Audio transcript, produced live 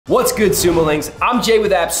What's good, Sumolings? I'm Jay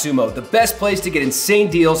with AppSumo, the best place to get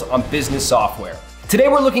insane deals on business software. Today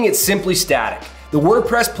we're looking at Simply Static, the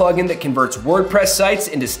WordPress plugin that converts WordPress sites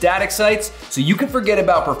into static sites so you can forget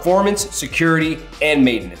about performance, security, and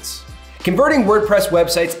maintenance. Converting WordPress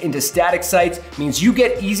websites into static sites means you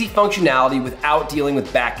get easy functionality without dealing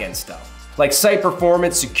with back-end stuff, like site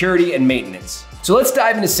performance, security, and maintenance. So let's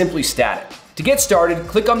dive into Simply Static. To get started,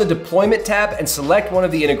 click on the Deployment tab and select one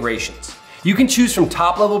of the integrations. You can choose from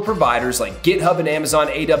top-level providers like GitHub and Amazon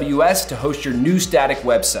AWS to host your new static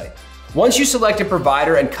website. Once you select a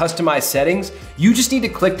provider and customize settings, you just need to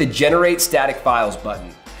click the Generate Static Files button.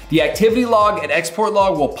 The activity log and export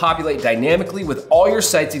log will populate dynamically with all your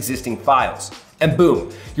site's existing files. And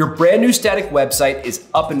boom, your brand new static website is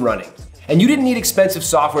up and running. And you didn't need expensive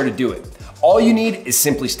software to do it. All you need is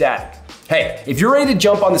Simply Static. Hey, if you're ready to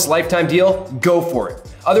jump on this lifetime deal, go for it.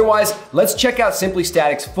 Otherwise, let's check out Simply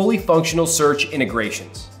Static's fully functional search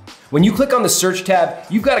integrations. When you click on the Search tab,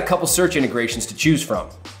 you've got a couple search integrations to choose from.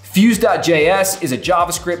 Fuse.js is a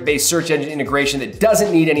JavaScript-based search engine integration that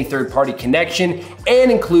doesn't need any third-party connection and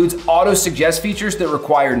includes auto-suggest features that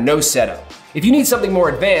require no setup. If you need something more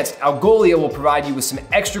advanced, Algolia will provide you with some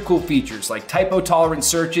extra cool features like typo-tolerant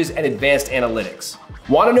searches and advanced analytics.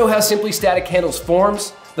 Want to know how Simply Static handles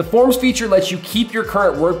forms? The Forms feature lets you keep your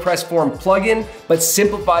current WordPress form plugin, but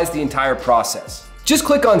simplifies the entire process. Just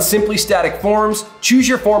click on Simply Static Forms, choose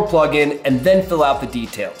your form plugin, and then fill out the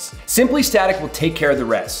details. Simply Static will take care of the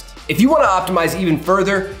rest. If you want to optimize even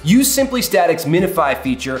further, use Simply Static's Minify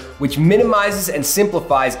feature, which minimizes and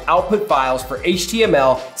simplifies output files for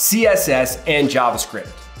HTML, CSS, and JavaScript.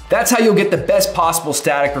 That's how you'll get the best possible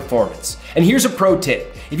static performance. And here's a pro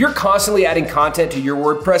tip. If you're constantly adding content to your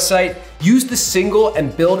WordPress site, use the single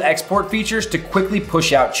and build export features to quickly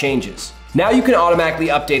push out changes. Now you can automatically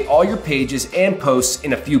update all your pages and posts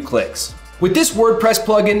in a few clicks. With this WordPress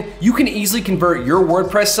plugin, you can easily convert your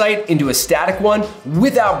WordPress site into a static one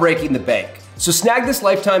without breaking the bank. So snag this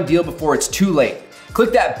lifetime deal before it's too late.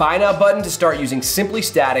 Click that Buy Now button to start using Simply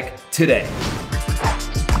Static today.